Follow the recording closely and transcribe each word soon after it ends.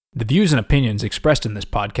The views and opinions expressed in this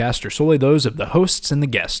podcast are solely those of the hosts and the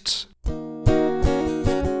guests.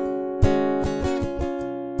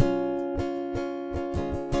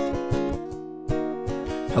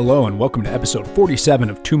 Hello and welcome to episode 47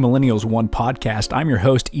 of Two Millennials, One Podcast. I'm your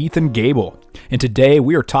host, Ethan Gable, and today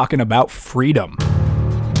we are talking about freedom.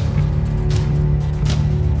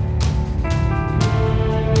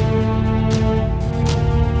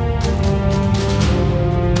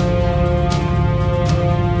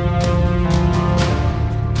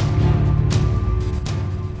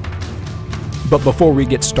 But before we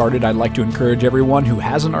get started, I'd like to encourage everyone who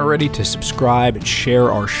hasn't already to subscribe and share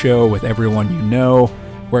our show with everyone you know.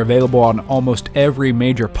 We're available on almost every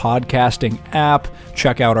major podcasting app.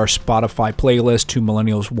 Check out our Spotify playlist, Two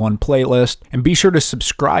Millennials, One Playlist, and be sure to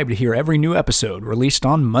subscribe to hear every new episode released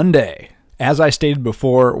on Monday. As I stated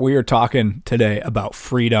before, we are talking today about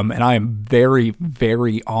freedom, and I am very,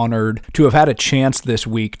 very honored to have had a chance this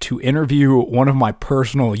week to interview one of my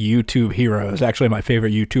personal YouTube heroes, actually my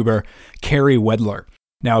favorite YouTuber, Carrie Wedler.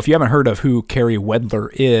 Now, if you haven't heard of who Carrie Wedler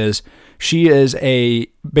is, she is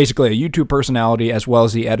basically a YouTube personality as well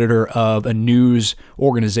as the editor of a news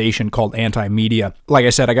organization called Anti-Media. Like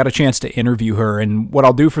I said, I got a chance to interview her, and what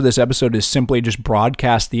I'll do for this episode is simply just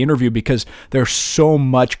broadcast the interview because there's so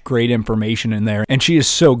much great information in there, and she is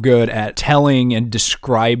so good at telling and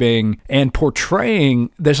describing and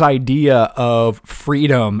portraying this idea of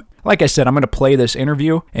freedom. Like I said, I'm going to play this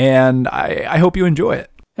interview, and I hope you enjoy it.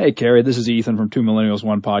 Hey, Carrie, this is Ethan from Two Millennials,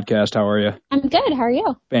 One Podcast. How are you? I'm good. How are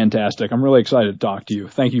you? Fantastic. I'm really excited to talk to you.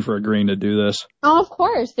 Thank you for agreeing to do this. Oh, of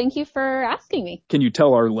course. Thank you for asking me. Can you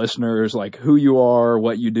tell our listeners, who you are,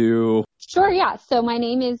 what you do? Sure, yeah. So my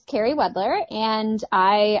name is Carrie Wedler, and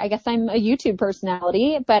I guess I'm a YouTube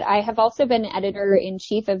personality, but I have also been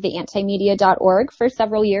editor-in-chief of the antimedia.org for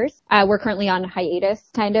several years. We're currently on hiatus,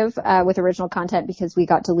 with original content because we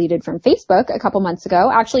got deleted from Facebook a couple months ago.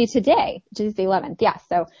 Actually, today, Tuesday 11th. Yeah,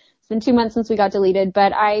 so it's been 2 months since we got deleted,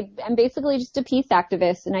 but I am basically just a peace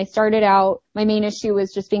activist, and I started out, my main issue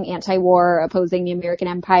was just being anti-war, opposing the American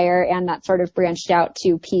empire, and that sort of branched out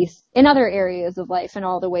to peace in other areas of life and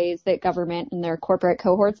all the ways that government and their corporate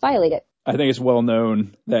cohorts violate it. I think it's well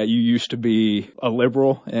known that you used to be a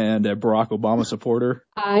liberal and a Barack Obama supporter.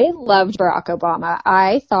 I loved Barack Obama.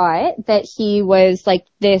 I thought that he was like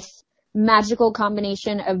this magical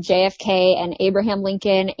combination of JFK and Abraham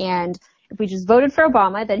Lincoln, and if we just voted for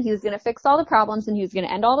Obama, then he was going to fix all the problems and he was going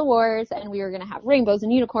to end all the wars and we were going to have rainbows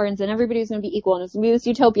and unicorns and everybody was going to be equal and it was going to be this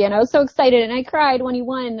utopia. And I was so excited and I cried when he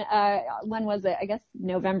won. When was it? I guess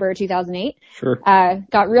November 2008. Sure.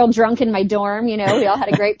 Got real drunk in my dorm. We all had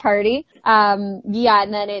a great party. And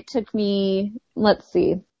then it took me,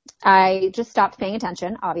 I just stopped paying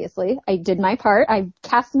attention, obviously. I did my part. I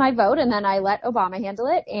cast my vote, and then I let Obama handle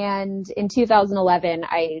it. And in 2011,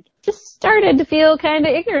 I just started to feel kind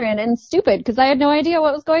of ignorant and stupid because I had no idea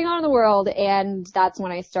what was going on in the world. And that's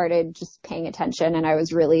when I started just paying attention, and I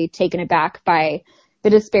was really taken aback by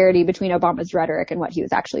the disparity between Obama's rhetoric and what he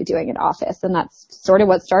was actually doing in office. And that's sort of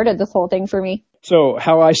what started this whole thing for me. So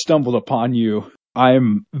how I stumbled upon you,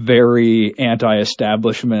 I'm very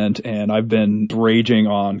anti-establishment, and I've been raging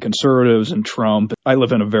on conservatives and Trump. I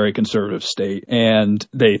live in a very conservative state, and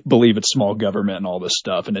they believe it's small government and all this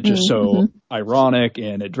stuff, and it's just so ironic,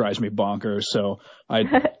 and it drives me bonkers. So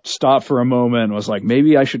I stopped for a moment and was like,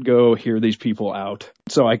 maybe I should go hear these people out.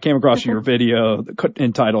 So I came across your video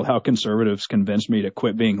entitled How Conservatives Convinced Me to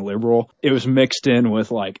Quit Being Liberal. It was mixed in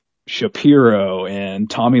with Shapiro and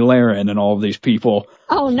Tomi Lahren and all of these people.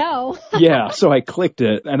 Oh, no. Yeah, so I clicked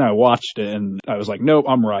it and I watched it and I was like, nope,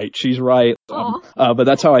 I'm right. She's right. But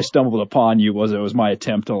that's how I stumbled upon you. It was my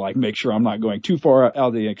attempt to make sure I'm not going too far out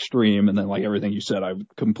of the extreme. And then everything you said, I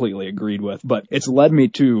completely agreed with. But it's led me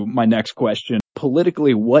to my next question.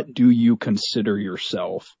 Politically, what do you consider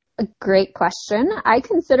yourself? A great question. I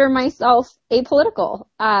consider myself apolitical.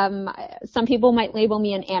 Some people might label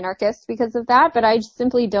me an anarchist because of that, but I just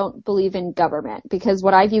simply don't believe in government because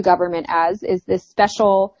what I view government as is this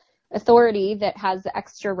special authority that has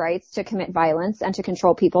extra rights to commit violence and to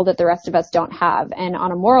control people that the rest of us don't have. And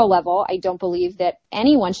on a moral level, I don't believe that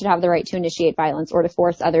anyone should have the right to initiate violence or to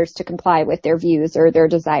force others to comply with their views or their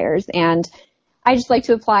desires. And I just like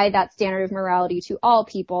to apply that standard of morality to all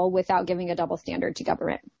people without giving a double standard to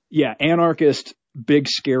government. Yeah, anarchist big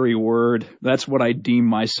scary word. That's what I deem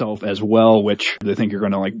myself as well, which they think you're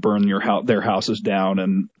going to like burn their houses down.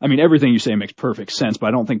 And I mean, everything you say makes perfect sense, but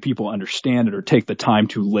I don't think people understand it or take the time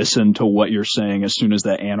to listen to what you're saying as soon as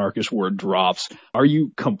that anarchist word drops. Are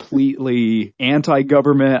you completely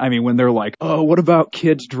anti-government? I mean, when they're like, oh, what about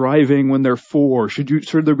kids driving when they're 4?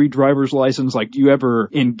 Should there be driver's license? Like, do you ever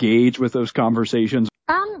engage with those conversations?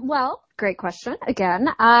 Well, great question. Again,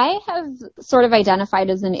 I have sort of identified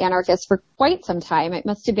as an anarchist for quite some time. It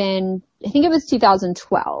must have been, I think it was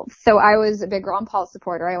 2012. So I was a big Ron Paul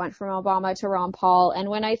supporter. I went from Obama to Ron Paul. And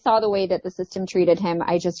when I saw the way that the system treated him,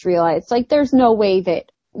 I just realized, like, there's no way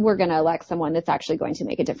that we're going to elect someone that's actually going to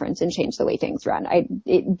make a difference and change the way things run.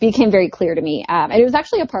 It became very clear to me. And it was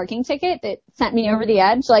actually a parking ticket that sent me over the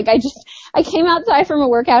edge. Like, I came outside from a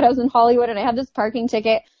workout. I was in Hollywood and I had this parking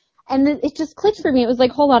ticket. And then it just clicked for me. It was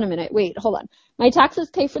like, hold on a minute. Wait, hold on. My taxes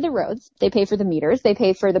pay for the roads. They pay for the meters. They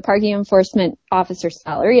pay for the parking enforcement officer's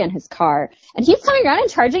salary and his car. And he's coming around and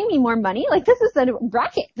charging me more money? Like, this is a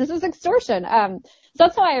racket. This is extortion. So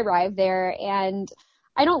that's how I arrived there. And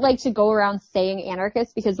I don't like to go around saying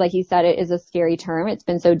anarchist because, like you said, it is a scary term. It's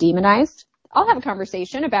been so demonized. I'll have a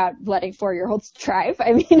conversation about letting 4-year-olds drive.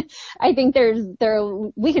 I mean, I think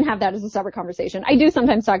we can have that as a separate conversation. I do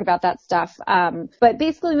sometimes talk about that stuff. But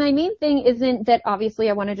basically my main thing isn't that obviously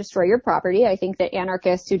I want to destroy your property. I think that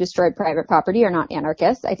anarchists who destroy private property are not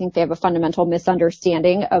anarchists. I think they have a fundamental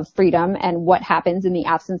misunderstanding of freedom and what happens in the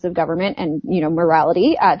absence of government and,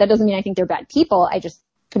 morality. That doesn't mean I think they're bad people. I just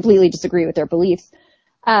completely disagree with their beliefs.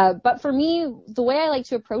 But for me, the way I like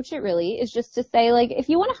to approach it really is just to say, like, if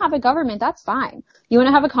you want to have a government, that's fine. You want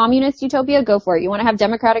to have a communist utopia, go for it. You want to have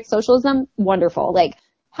democratic socialism, wonderful. Like,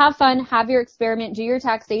 have fun, have your experiment, do your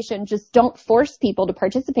taxation. Just don't force people to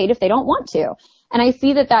participate if they don't want to. And I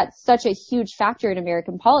see that that's such a huge factor in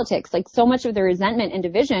American politics. Like, so much of the resentment and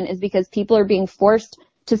division is because people are being forced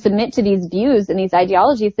to submit to these views and these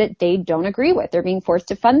ideologies that they don't agree with. They're being forced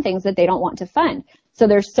to fund things that they don't want to fund. So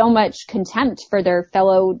there's so much contempt for their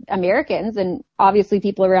fellow Americans and obviously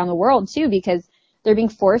people around the world too, because they're being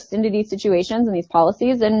forced into these situations and these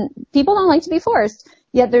policies, and people don't like to be forced.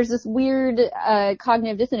 Yet there's this weird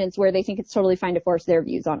cognitive dissonance where they think it's totally fine to force their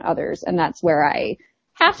views on others, and that's where I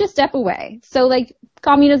have to step away. So, like,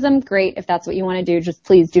 communism, great. If that's what you want to do, just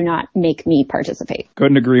please do not make me participate.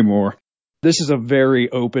 Couldn't agree more. This is a very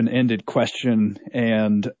open-ended question,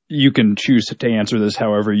 and you can choose to answer this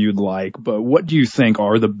however you'd like, but what do you think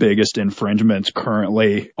are the biggest infringements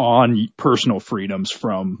currently on personal freedoms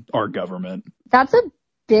from our government? That's a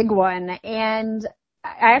big one, and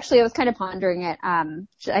I was kind of pondering it.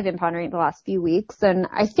 I've been pondering it the last few weeks, and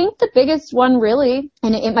I think the biggest one really,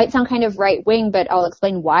 and it might sound kind of right-wing, but I'll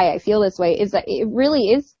explain why I feel this way, is that it really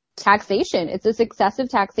is taxation. It's this excessive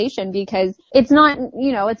taxation because it's not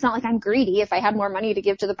like I'm greedy. If I had more money to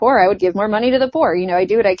give to the poor, I would give more money to the poor. I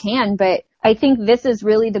do what I can, but I think this is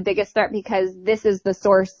really the biggest threat because this is the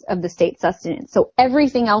source of the state sustenance. So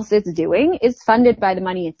everything else it's doing is funded by the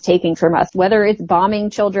money it's taking from us, whether it's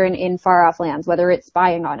bombing children in far off lands, whether it's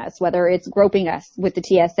spying on us, whether it's groping us with the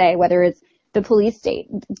TSA, whether it's the police state.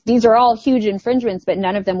 These are all huge infringements, but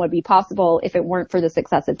none of them would be possible if it weren't for this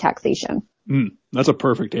excessive taxation. That's a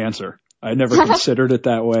perfect answer. I never considered it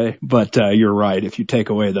that way, but you're right. If you take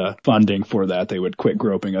away the funding for that, they would quit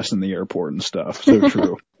groping us in the airport and stuff. So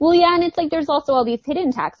true. Well, yeah, and it's like there's also all these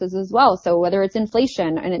hidden taxes as well. So whether it's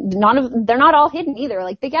inflation, and they're not all hidden either,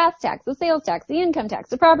 like the gas tax, the sales tax, the income tax,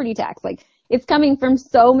 the property tax. Like, it's coming from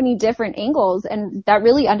so many different angles, and that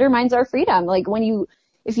really undermines our freedom. Like,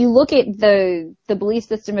 if you look at the belief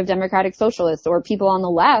system of democratic socialists or people on the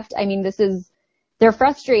left, I mean, they're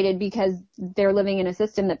frustrated because they're living in a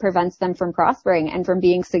system that prevents them from prospering and from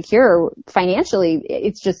being secure financially.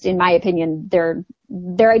 It's just, in my opinion, they're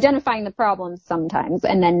identifying the problems sometimes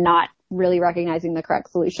and then not really recognizing the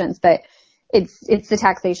correct solutions. But it's the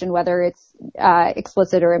taxation, whether it's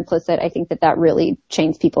explicit or implicit. I think that really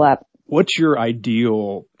chains people up. What's your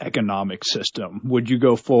ideal economic system? Would you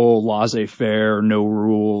go full laissez-faire, no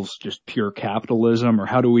rules, just pure capitalism? Or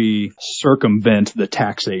how do we circumvent the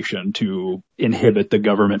taxation to inhibit the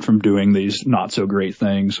government from doing these not so great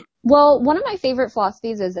things? Well, one of my favorite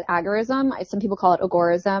philosophies is agorism. Some people call it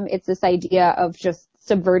agorism. It's this idea of just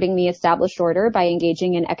subverting the established order by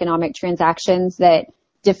engaging in economic transactions that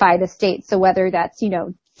defy the state. So whether that's,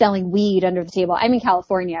 selling weed under the table. I'm in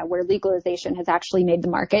California, where legalization has actually made the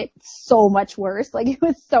market so much worse. Like, it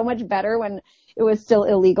was so much better when it was still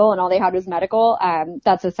illegal and all they had was medical.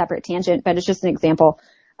 That's a separate tangent, but it's just an example.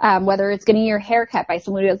 Whether it's getting your hair cut by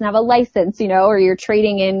someone who doesn't have a license, or you're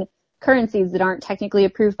trading in currencies that aren't technically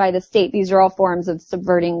approved by the state. These are all forms of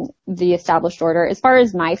subverting the established order. As far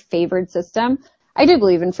as my favored system, I do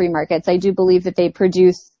believe in free markets. I do believe that they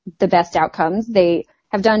produce the best outcomes. They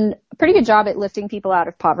have done a pretty good job at lifting people out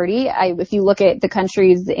of poverty. If you look at the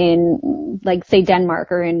countries in, like, say,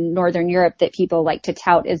 Denmark or in Northern Europe that people like to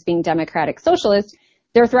tout as being democratic socialist,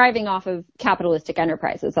 they're thriving off of capitalistic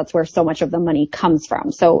enterprises. That's where so much of the money comes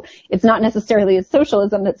from. So it's not necessarily a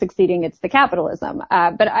socialism that's succeeding, it's the capitalism.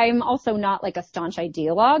 But I'm also not like a staunch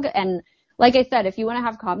ideologue. And like I said, if you want to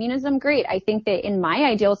have communism, great. I think that in my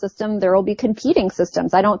ideal system, there will be competing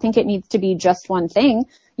systems. I don't think it needs to be just one thing.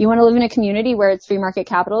 You want to live in a community where it's free market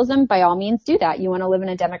capitalism, by all means do that. You want to live in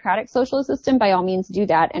a democratic socialist system, by all means do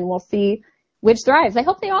that. And we'll see which thrives. I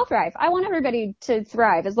hope they all thrive. I want everybody to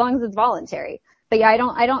thrive as long as it's voluntary. But yeah,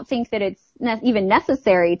 I don't think that it's even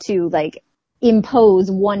necessary to like impose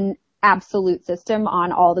one absolute system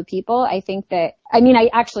on all the people. I think that, I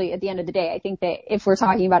actually, at the end of the day, I think that if we're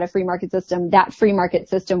talking about a free market system, that free market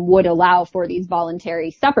system would allow for these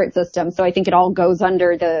voluntary separate systems. So I think it all goes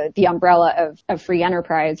under the umbrella of free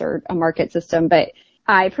enterprise or a market system. But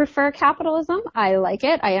I prefer capitalism. I like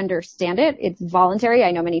it. I understand it. It's voluntary.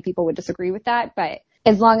 I know many people would disagree with that, but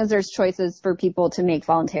as long as there's choices for people to make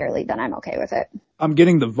voluntarily, then I'm okay with it. I'm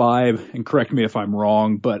getting the vibe, and correct me if I'm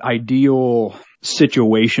wrong, but ideal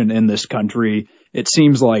situation in this country, it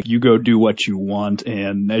seems like you go do what you want.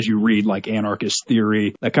 And as you read like anarchist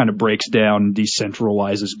theory, that kind of breaks down,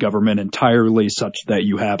 decentralizes government entirely such that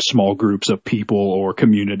you have small groups of people or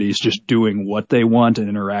communities just doing what they want and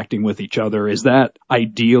interacting with each other. Is that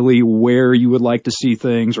ideally where you would like to see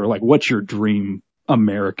things, or like what's your dream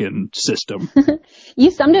American system?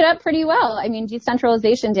 You summed it up pretty well.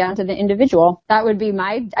 Decentralization down to the individual. That would be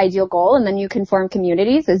my ideal goal. And then you can form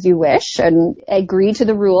communities as you wish and agree to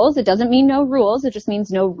the rules. It doesn't mean no rules. It just means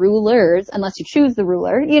no rulers unless you choose the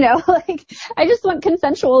ruler. I just want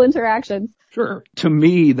consensual interactions. Sure. To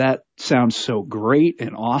me, that sounds so great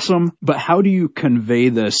and awesome. But how do you convey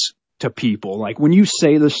this to people? Like when you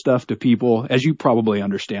say this stuff to people, as you probably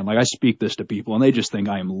understand, like I speak this to people and they just think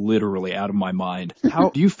I am literally out of my mind. How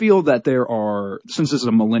do you feel that there are, since this is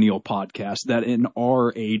a millennial podcast, that in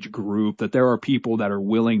our age group, that there are people that are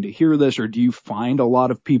willing to hear this? Or do you find a lot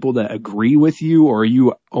of people that agree with you? Or are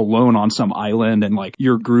you alone on some island and like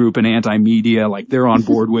your group and anti-media, like they're on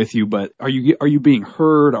board with you, but are you being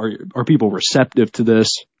heard? Are people receptive to this?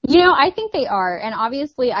 I think they are. And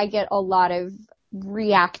obviously I get a lot of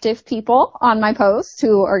reactive people on my posts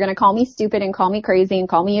who are going to call me stupid and call me crazy and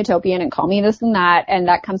call me utopian and call me this and that. And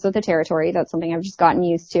that comes with the territory. That's something I've just gotten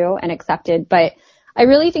used to and accepted. But I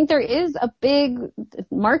really think there is a big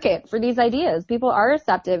market for these ideas. People are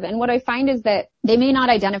receptive. And what I find is that they may not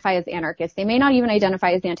identify as anarchists. They may not even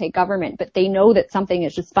identify as anti-government, but they know that something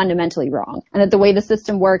is just fundamentally wrong and that the way the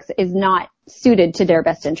system works is not suited to their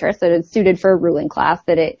best interest, that it's suited for a ruling class,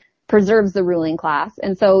 that it preserves the ruling class.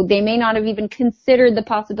 And so they may not have even considered the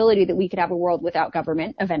possibility that we could have a world without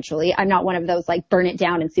government eventually. I'm not one of those like burn it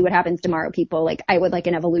down and see what happens tomorrow people. Like I would like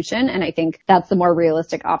an evolution. And I think that's the more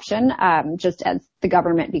realistic option. Just as the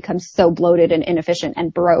government becomes so bloated and inefficient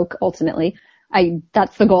and broke ultimately.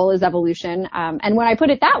 That's the goal, is evolution. And when I put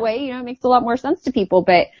it that way, it makes a lot more sense to people.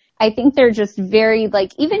 But I think they're just very,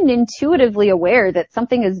 even intuitively aware that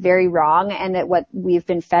something is very wrong and that what we've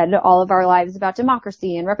been fed all of our lives about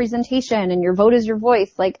democracy and representation and your vote is your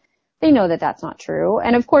voice, they know that that's not true.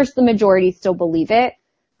 And of course, the majority still believe it.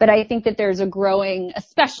 But I think that there's a growing,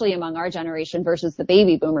 especially among our generation versus the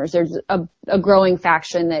baby boomers, there's a growing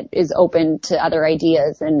faction that is open to other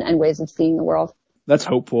ideas and ways of seeing the world. That's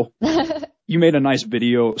hopeful. You made a nice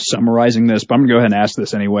video summarizing this, but I'm going to go ahead and ask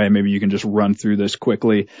this anyway. Maybe you can just run through this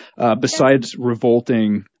quickly. Besides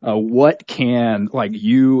revolting, what can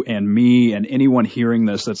you and me and anyone hearing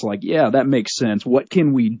this that's yeah, that makes sense. What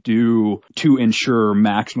can we do to ensure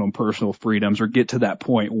maximum personal freedoms or get to that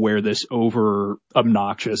point where this over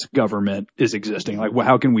obnoxious government is existing?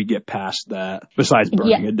 How can we get past that besides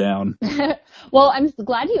burning it down? Well, I'm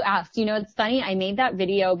glad you asked. It's funny. I made that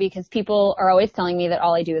video because people are always telling me that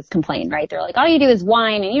all I do is complain, right? They're like, all you do is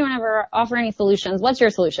whine and you don't ever offer any solutions. What's your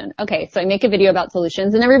solution? Okay, so I make a video about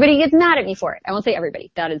solutions and everybody gets mad at me for it. I won't say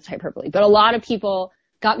everybody. That is hyperbole. But a lot of people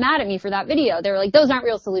got mad at me for that video. They were like, those aren't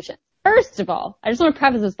real solutions. First of all, I just want to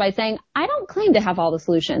preface this by saying I don't claim to have all the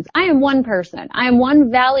solutions. I am one person. I am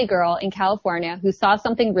one valley girl in California who saw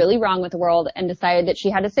something really wrong with the world and decided that she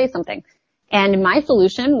had to say something. And my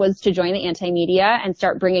solution was to join the anti-media and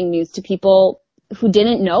start bringing news to people who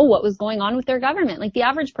didn't know what was going on with their government. The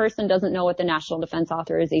average person doesn't know what the National Defense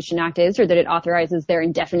Authorization Act is or that it authorizes their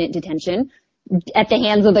indefinite detention at the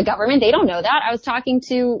hands of the government. They don't know that. I was talking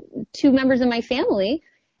to two members of my family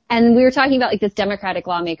and we were talking about this Democratic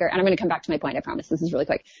lawmaker, and I'm going to come back to my point, I promise. This is really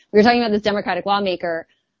quick. We were talking about this Democratic lawmaker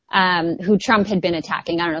who Trump had been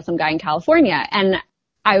attacking. I don't know, some guy in California. And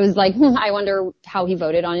I was like, I wonder how he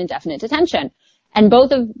voted on indefinite detention. And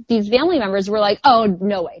both of these family members were like, oh,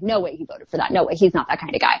 no way he voted for that. No way. He's not that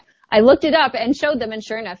kind of guy. I looked it up and showed them, and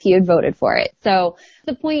sure enough, he had voted for it. So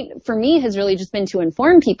the point for me has really just been to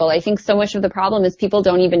inform people. I think so much of the problem is people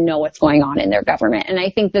don't even know what's going on in their government. And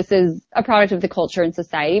I think this is a product of the culture and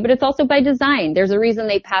society, but it's also by design. There's a reason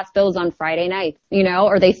they pass bills on Friday nights,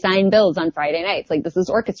 or they sign bills on Friday nights. Like, this is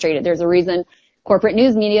orchestrated. There's a reason corporate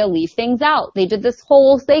news media leave things out. They did this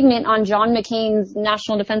whole segment on John McCain's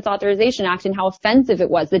National Defense Authorization Act and how offensive it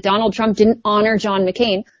was that Donald Trump didn't honor John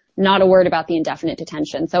McCain. Not a word about the indefinite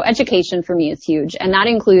detention. So education for me is huge. And that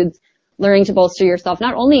includes learning to bolster yourself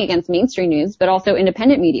not only against mainstream news, but also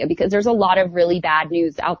independent media, because there's a lot of really bad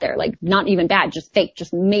news out there. Like, not even bad, just fake,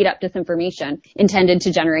 just made up disinformation intended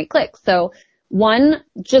to generate clicks. So one,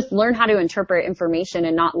 just learn how to interpret information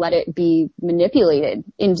and not let it be manipulated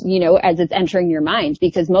in, as it's entering your mind,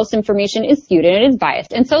 because most information is skewed and it is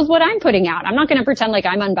biased. And so is what I'm putting out. I'm not going to pretend like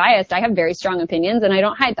I'm unbiased. I have very strong opinions and I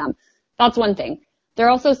don't hide them. That's one thing. There are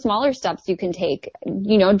also smaller steps you can take,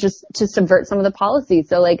 just to subvert some of the policies.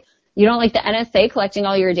 So like, you don't like the NSA collecting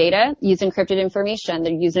all your data, use encrypted information.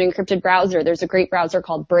 They use an encrypted browser. There's a great browser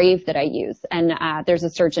called Brave that I use. And there's a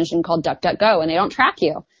search engine called DuckDuckGo, and they don't track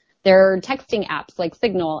you. There are texting apps like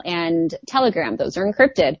Signal and Telegram. Those are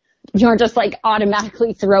encrypted. You aren't just like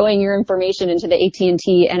automatically throwing your information into the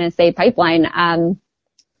AT&T NSA pipeline.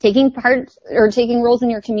 Taking parts or taking roles in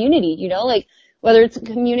your community, like, whether it's a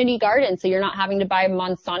community garden, so you're not having to buy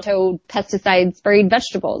Monsanto pesticide sprayed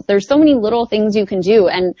vegetables. There's so many little things you can do.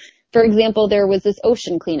 And for example, there was this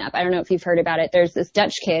ocean cleanup. I don't know if you've heard about it. There's this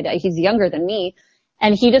Dutch kid. He's younger than me.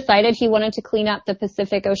 And he decided he wanted to clean up the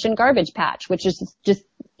Pacific Ocean garbage patch, which is just,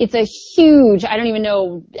 it's a huge, I don't even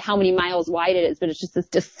know how many miles wide it is, but it's just this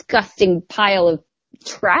disgusting pile of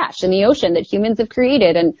trash in the ocean that humans have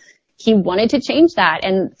created. And he wanted to change that.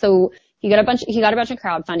 And so he got a bunch of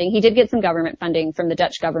crowdfunding. He did get some government funding from the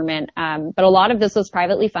Dutch government. But a lot of this was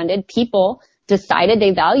privately funded. People decided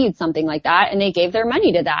they valued something like that and they gave their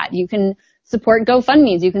money to that. You can support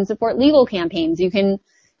GoFundMes. You can support legal campaigns. You can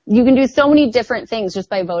do so many different things just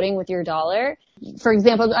by voting with your dollar. For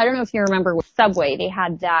example, I don't know if you remember with Subway, they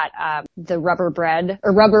had that, the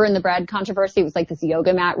rubber in the bread controversy. It was like this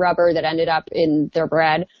yoga mat rubber that ended up in their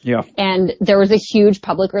bread. Yeah. And there was a huge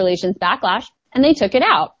public relations backlash. And they took it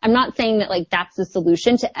out. I'm not saying that like that's the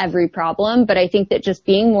solution to every problem, but I think that just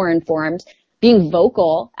being more informed, being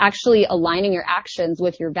vocal, actually aligning your actions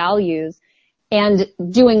with your values and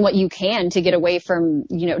doing what you can to get away from,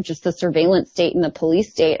 just the surveillance state and the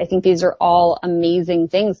police state. I think these are all amazing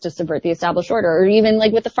things to subvert the established order. Or even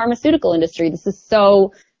like with the pharmaceutical industry, this is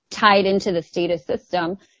so tied into the status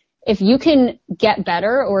system. If you can get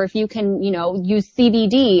better, or if you can, use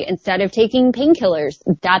CBD instead of taking painkillers,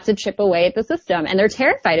 that's a chip away at the system. And they're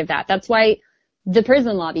terrified of that. That's why the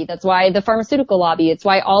prison lobby, that's why the pharmaceutical lobby, it's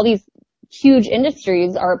why all these huge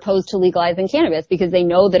industries are opposed to legalizing cannabis, because they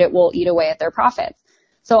know that it will eat away at their profits.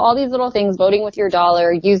 So all these little things, voting with your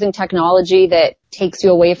dollar, using technology that takes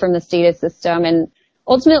you away from the status system, and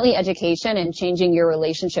ultimately education and changing your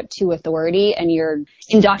relationship to authority and your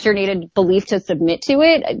indoctrinated belief to submit to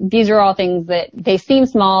it. These are all things that they seem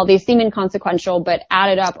small, they seem inconsequential, but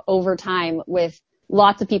added up over time with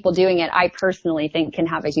lots of people doing it, I personally think can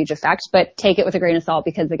have a huge effect. But take it with a grain of salt,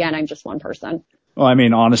 because again, I'm just one person. Well, I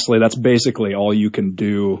mean, honestly, that's basically all you can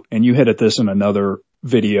do. And you hit at this in another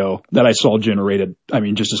video that I saw generated,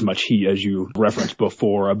 just as much heat as you referenced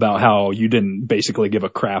before, about how you didn't basically give a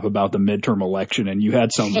crap about the midterm election, and you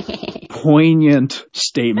had some poignant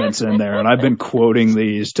statements in there. And I've been quoting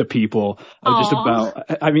these to people just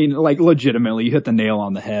about, legitimately, you hit the nail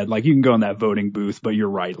on the head. Like, you can go in that voting booth, but you're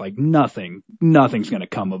right. Like, nothing's going to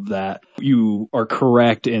come of that. You are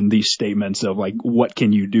correct in these statements of like, what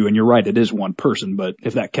can you do? And you're right. It is one person, but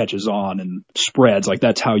if that catches on and spreads, like,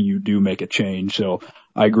 that's how you do make a change. So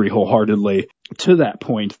I agree wholeheartedly. To that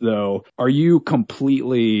point, though, are you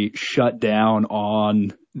completely shut down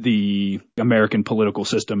on the American political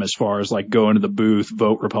system as far as like going to the booth,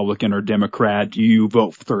 vote Republican or Democrat? Do you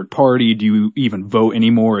vote third party? Do you even vote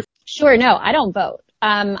anymore? Sure. No, I don't vote.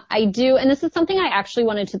 I do. And this is something I actually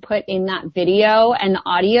wanted to put in that video, and the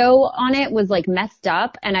audio on it was like messed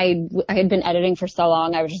up. And I had been editing for so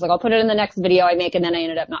long. I was just like, I'll put it in the next video I make. And then I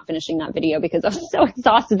ended up not finishing that video because I was so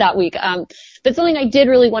exhausted that week. But something I did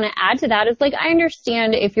really want to add to that is like, I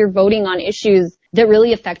understand if you're voting on issues that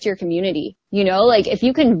really affect your community, like if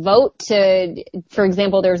you can vote to, for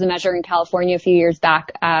example, there was a measure in California a few years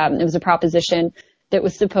back. It was a proposition that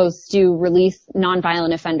was supposed to release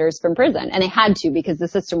nonviolent offenders from prison. And they had to because the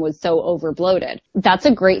system was so overbloated. That's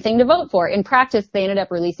a great thing to vote for. In practice, they ended up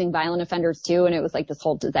releasing violent offenders too, and it was like this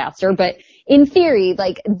whole disaster. But in theory,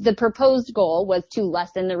 like the proposed goal was to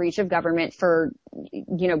lessen the reach of government for,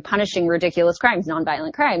 punishing ridiculous crimes,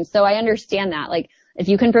 nonviolent crimes. So I understand that. Like, if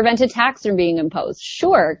you can prevent a tax from being imposed,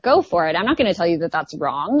 sure, go for it. I'm not going to tell you that that's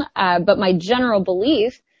wrong. But my general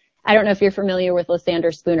belief, I don't know if you're familiar with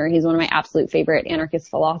Lysander Spooner. He's one of my absolute favorite anarchist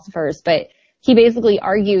philosophers, but he basically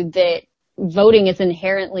argued that voting is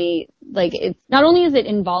inherently, like, it's not only is it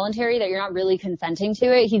involuntary, that you're not really consenting to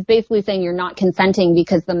it. He's basically saying you're not consenting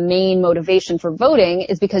because the main motivation for voting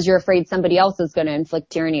is because you're afraid somebody else is going to inflict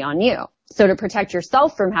tyranny on you. So to protect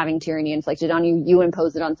yourself from having tyranny inflicted on you, you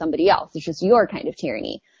impose it on somebody else. It's just your kind of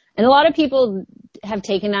tyranny. And a lot of people have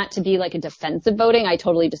taken that to be like a defensive voting. I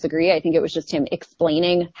totally disagree. I think it was just him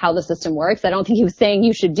explaining how the system works. I don't think he was saying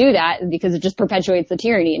you should do that because it just perpetuates the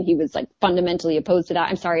tyranny, and he was like fundamentally opposed to that.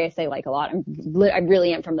 I'm sorry I say like a lot. I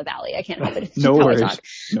really am from the Valley. I can't help it. It's just how I talk.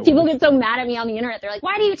 People get so mad at me on the internet. They're like,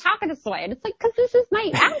 why do you talk this way? And it's like, cause this is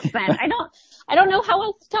my accent. I don't know how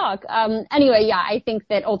else to talk. Anyway, yeah, I think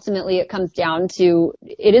that ultimately it comes down to,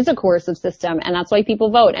 it is a coercive system, and that's why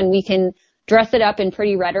people vote. And we can dress it up in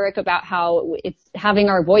pretty rhetoric about how it's having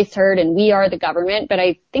our voice heard and we are the government, but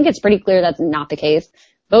I think it's pretty clear that's not the case.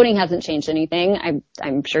 Voting hasn't changed anything.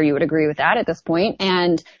 I'm sure you would agree with that at this point.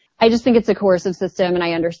 And I just think it's a coercive system, and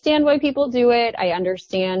I understand why people do it. I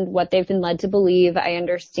understand what they've been led to believe. I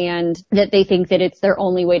understand that they think that it's their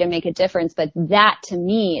only way to make a difference. But that, to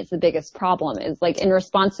me, is the biggest problem. Is like, in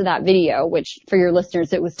response to that video, which for your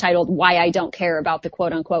listeners, it was titled "Why I Don't Care About the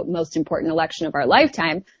Quote Unquote Most Important Election of Our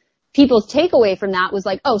Lifetime." People's takeaway from that was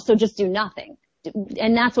like, oh, so just do nothing.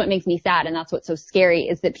 And that's what makes me sad, and that's what's so scary,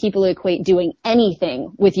 is that people equate doing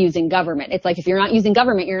anything with using government. It's like, if you're not using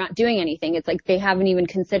government, you're not doing anything. It's like they haven't even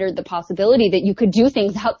considered the possibility that you could do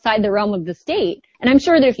things outside the realm of the state. And I'm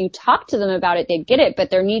sure that if you talk to them about it, they'd get it, but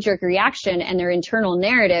their knee-jerk reaction and their internal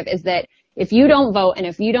narrative is that if you don't vote and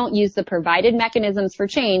if you don't use the provided mechanisms for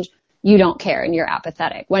change, you don't care and you're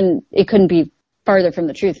apathetic, when it couldn't be farther from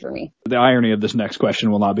the truth for me. The irony of this next question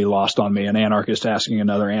will not be lost on me, an anarchist asking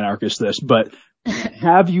another anarchist this, but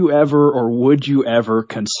have you ever, or would you ever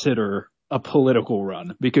consider a political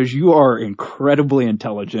run? Because you are incredibly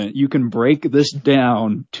intelligent. You can break this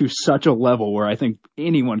down to such a level where I think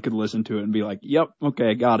anyone could listen to it and be like, yep,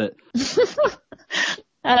 okay, got it.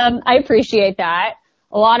 I appreciate that.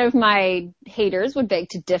 A lot of my haters would beg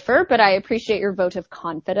to differ, but I appreciate your vote of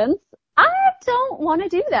confidence. I don't want to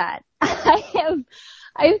do that.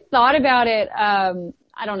 I've thought about it,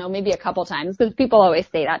 I don't know, maybe a couple times, because people always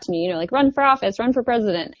say that to me, like, run for office, run for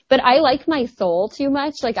president. But I like my soul too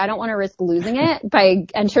much. Like, I don't want to risk losing it by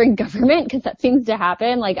entering government, because that seems to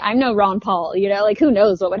happen. Like, I'm no Ron Paul, like, who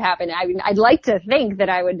knows what would happen. I mean, I'd like to think that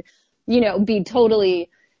I would, be totally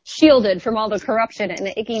shielded from all the corruption and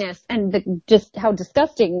the ickiness and just how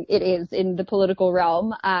disgusting it is in the political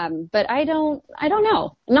realm. But I don't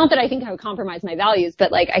know. Not that I think I would compromise my values,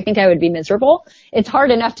 but like, I think I would be miserable. It's hard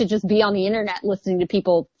enough to just be on the internet listening to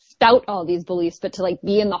people spout all these beliefs, but to like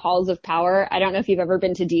be in the halls of power. I don't know if you've ever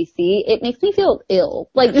been to DC. It makes me feel ill.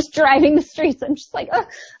 Like, just driving the streets, I'm just like, oh,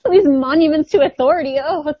 these monuments to authority.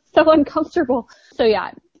 Oh, it's so uncomfortable. So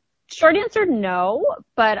yeah, short answer, no,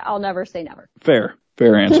 but I'll never say never. Fair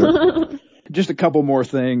answer. Just a couple more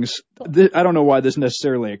things. I don't know why this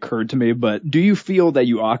necessarily occurred to me, but do you feel that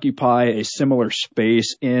you occupy a similar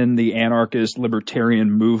space in the anarchist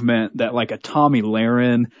libertarian movement that like a Tomi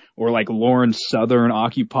Lahren or like Lauren Southern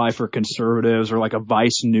occupy for conservatives, or like a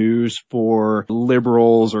Vice News for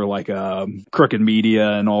liberals, or like a Crooked Media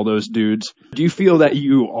and all those dudes? Do you feel that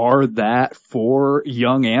you are that for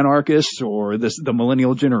young anarchists or the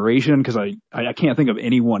millennial generation? Because I can't think of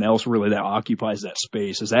anyone else really that occupies that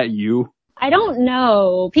space. Is that you? I don't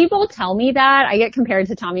know. People tell me that. I get compared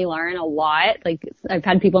to Tomi Lahren a lot. Like, I've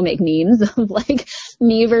had people make memes of like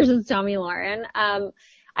me versus Tomi Lahren.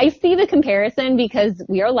 I see the comparison because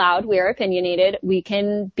we are loud, we are opinionated, we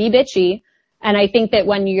can be bitchy. And I think that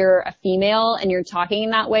when you're a female and you're talking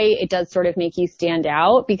in that way, it does sort of make you stand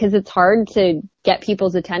out, because it's hard to get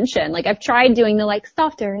people's attention. Like, I've tried doing the like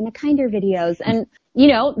softer and the kinder videos, and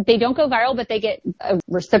they don't go viral, but they get a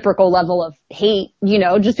reciprocal level of hate,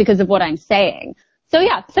 just because of what I'm saying. So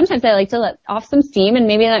yeah, sometimes I like to let off some steam, and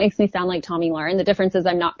maybe that makes me sound like Tomi Lahren. The difference is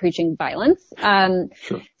I'm not preaching violence.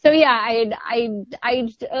 Sure. So yeah,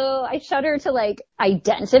 I shudder to like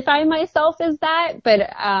identify myself as that, but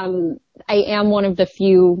I am one of the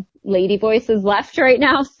few lady voices left right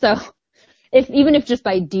now. So even if just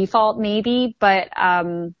by default, maybe, but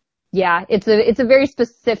yeah, it's a very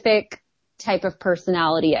specific type of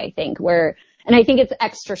personality, I think, and I think it's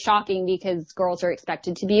extra shocking because girls are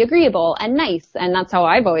expected to be agreeable and nice. And that's how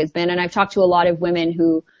I've always been. And I've talked to a lot of women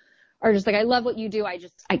who are just like, I love what you do.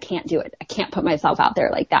 I can't do it. I can't put myself out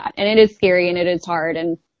there like that. And it is scary and it is hard.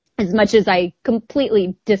 And as much as I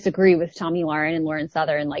completely disagree with Tomi Lahren and Lauren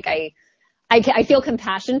Southern, like I feel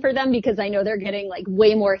compassion for them because I know they're getting like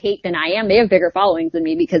way more hate than I am. They have bigger followings than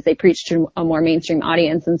me because they preach to a more mainstream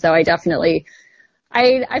audience. And so I definitely,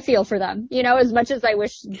 I feel for them, as much as I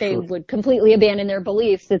wish they would completely abandon their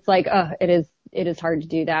beliefs. It's like, it is hard to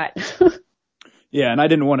do that. Yeah, and I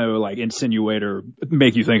didn't want to like insinuate or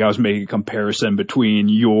make you think I was making a comparison between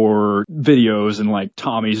your videos and like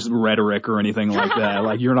Tommy's rhetoric or anything like that.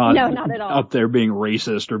 Like you're not, no, not at all. Up there being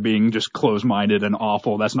racist or being just closed-minded and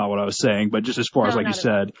awful. That's not what I was saying. But just as far as like you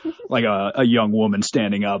said, like a young woman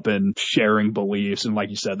standing up and sharing beliefs, and like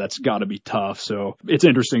you said, that's got to be tough. So it's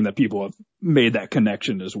interesting that people have made that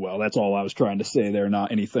connection as well. That's all I was trying to say there,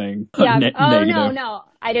 not anything negative. No.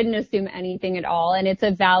 I didn't assume anything at all. And it's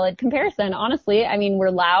a valid comparison. Honestly, I mean,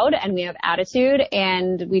 we're loud and we have attitude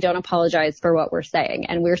and we don't apologize for what we're saying.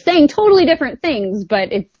 And we're saying totally different things, but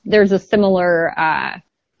there's a similar, I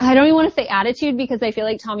don't even want to say attitude because I feel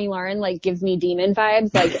like Tomi Lahren like gives me demon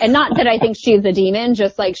vibes. Like, and not that I think she's a demon,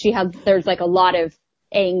 just like there's like a lot of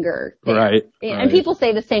anger there. Right. And people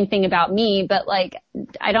say the same thing about me, but like,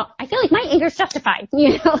 I feel like my anger is justified,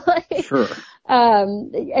 like, sure.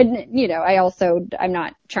 And I'm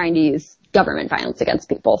not trying to use government violence against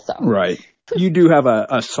people. So. Right. You do have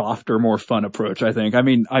a softer, more fun approach, I think. I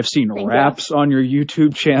mean, I've seen raps on your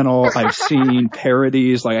YouTube channel. I've seen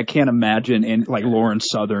parodies. Like, I can't imagine like Lauren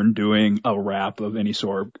Southern doing a rap of any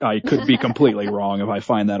sort. I could be completely wrong if I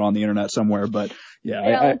find that on the internet somewhere, but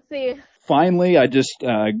let's see. Finally, I just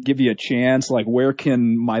give you a chance, like where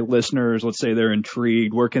can my listeners, let's say they're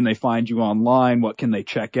intrigued, where can they find you online? What can they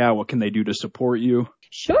check out? What can they do to support you?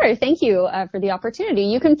 Sure. Thank you for the opportunity.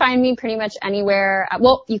 You can find me pretty much anywhere.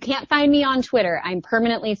 Well, you can't find me on Twitter. I'm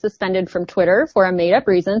permanently suspended from Twitter for a made-up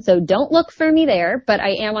reason, so don't look for me there. But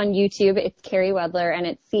I am on YouTube. It's Carey Wedler, and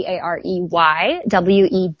it's CareyWedler.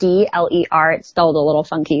 It's spelled a little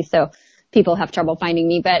funky, so people have trouble finding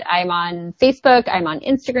me. But I'm on Facebook. I'm on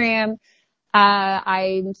Instagram.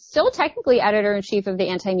 I'm still technically editor-in-chief of the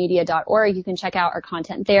antimedia.org. You can check out our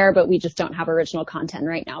content there, but we just don't have original content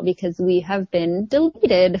right now because we have been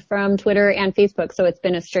deleted from Twitter and Facebook. So it's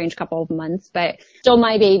been a strange couple of months, but still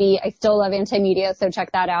my baby. I still love Antimedia, so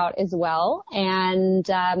check that out as well. And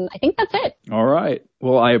I think that's it. All right.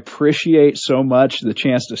 Well, I appreciate so much the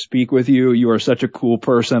chance to speak with you. You are such a cool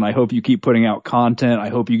person. I hope you keep putting out content. I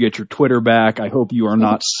hope you get your Twitter back. I hope you are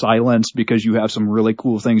not silenced because you have some really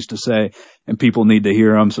cool things to say and people need to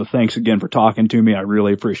hear them. So thanks again for talking to me. I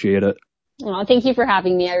really appreciate it. Well, thank you for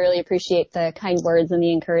having me. I really appreciate the kind words and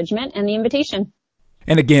the encouragement and the invitation.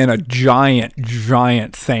 And again, a giant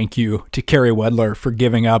thank you to Carey Wedler for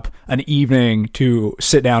giving up an evening to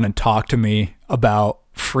sit down and talk to me about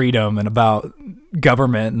freedom and about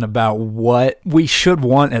government and about what we should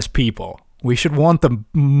want as people. We should want the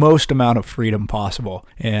most amount of freedom possible.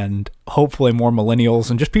 And hopefully more millennials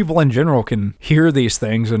and just people in general can hear these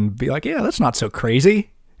things and be like, yeah, that's not so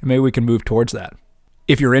crazy. And maybe we can move towards that.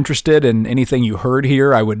 If you're interested in anything you heard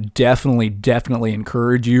here, I would definitely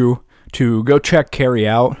encourage you to go check Carey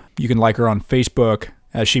out. You can like her on Facebook.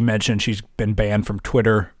 As she mentioned, she's been banned from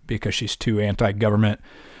Twitter because she's too anti-government.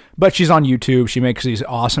 But she's on YouTube. She makes these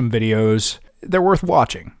awesome videos. They're worth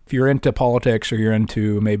watching. If you're into politics or you're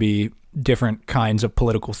into maybe different kinds of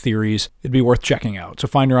political theories, it'd be worth checking out. So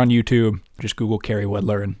find her on YouTube. Just Google Carey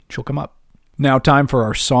Wedler and she'll come up. Now time for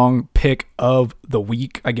our song pick of the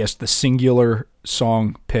week. I guess the singular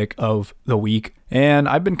song pick of the week. And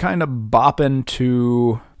I've been kind of bopping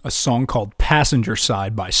to a song called Passenger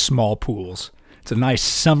Side by Small Pools. It's a nice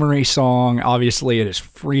summery song. Obviously, it is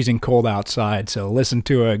freezing cold outside, so listen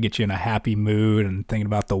to it, get you in a happy mood and thinking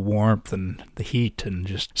about the warmth and the heat and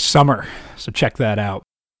just summer. So check that out.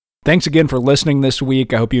 Thanks again for listening this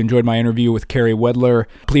week. I hope you enjoyed my interview with Carey Wedler.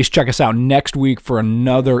 Please check us out next week for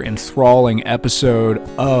another enthralling episode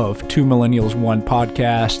of Two Millennials, One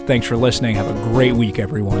Podcast. Thanks for listening. Have a great week,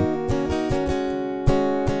 everyone.